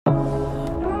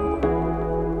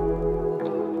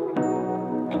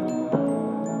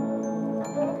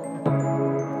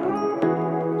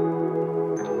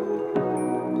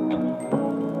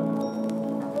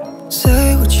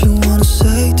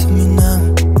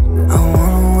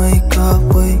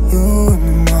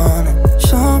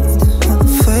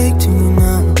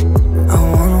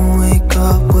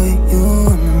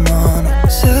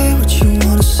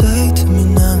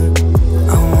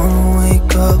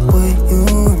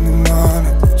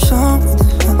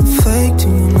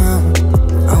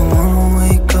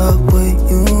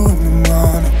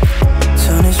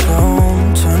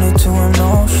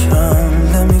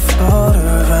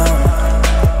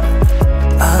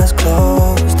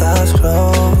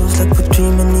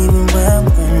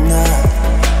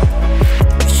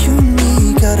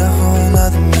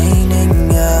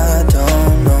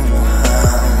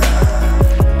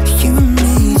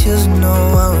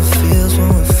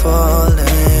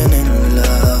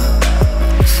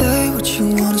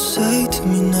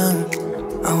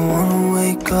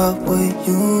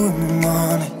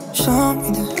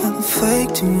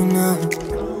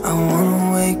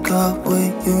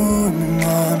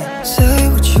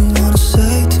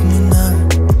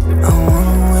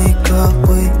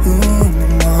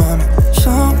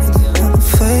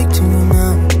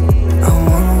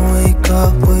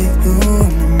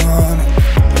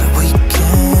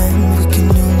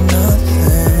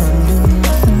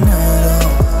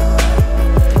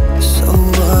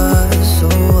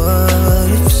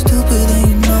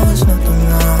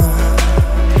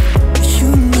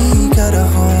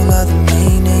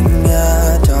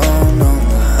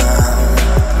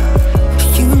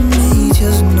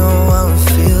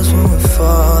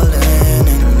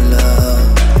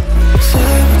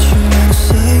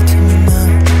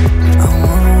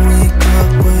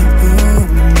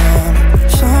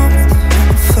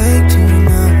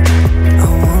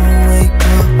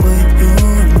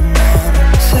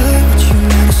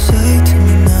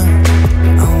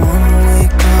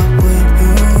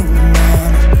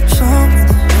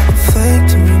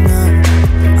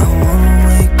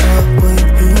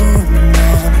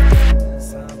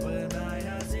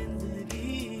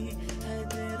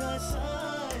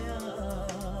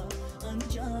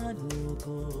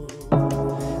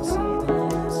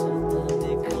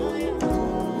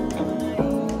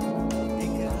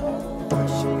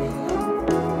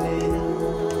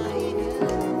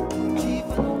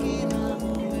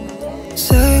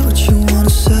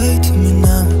say to me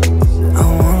now? I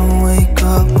wanna wake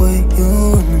up with you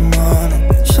in the morning.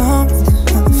 Show me there's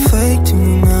nothing fake to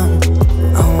me now.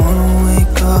 I wanna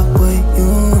wake up with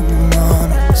you in the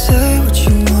morning. Say what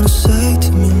you wanna say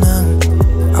to me now.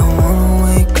 I wanna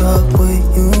wake up with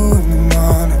you in the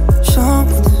morning. Show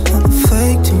me there's nothing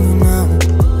fake to me now.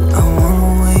 I wanna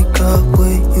wake up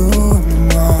with you in the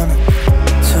morning.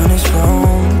 Turn this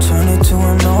room, turn it to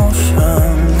an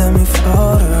ocean. Let me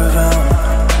float around.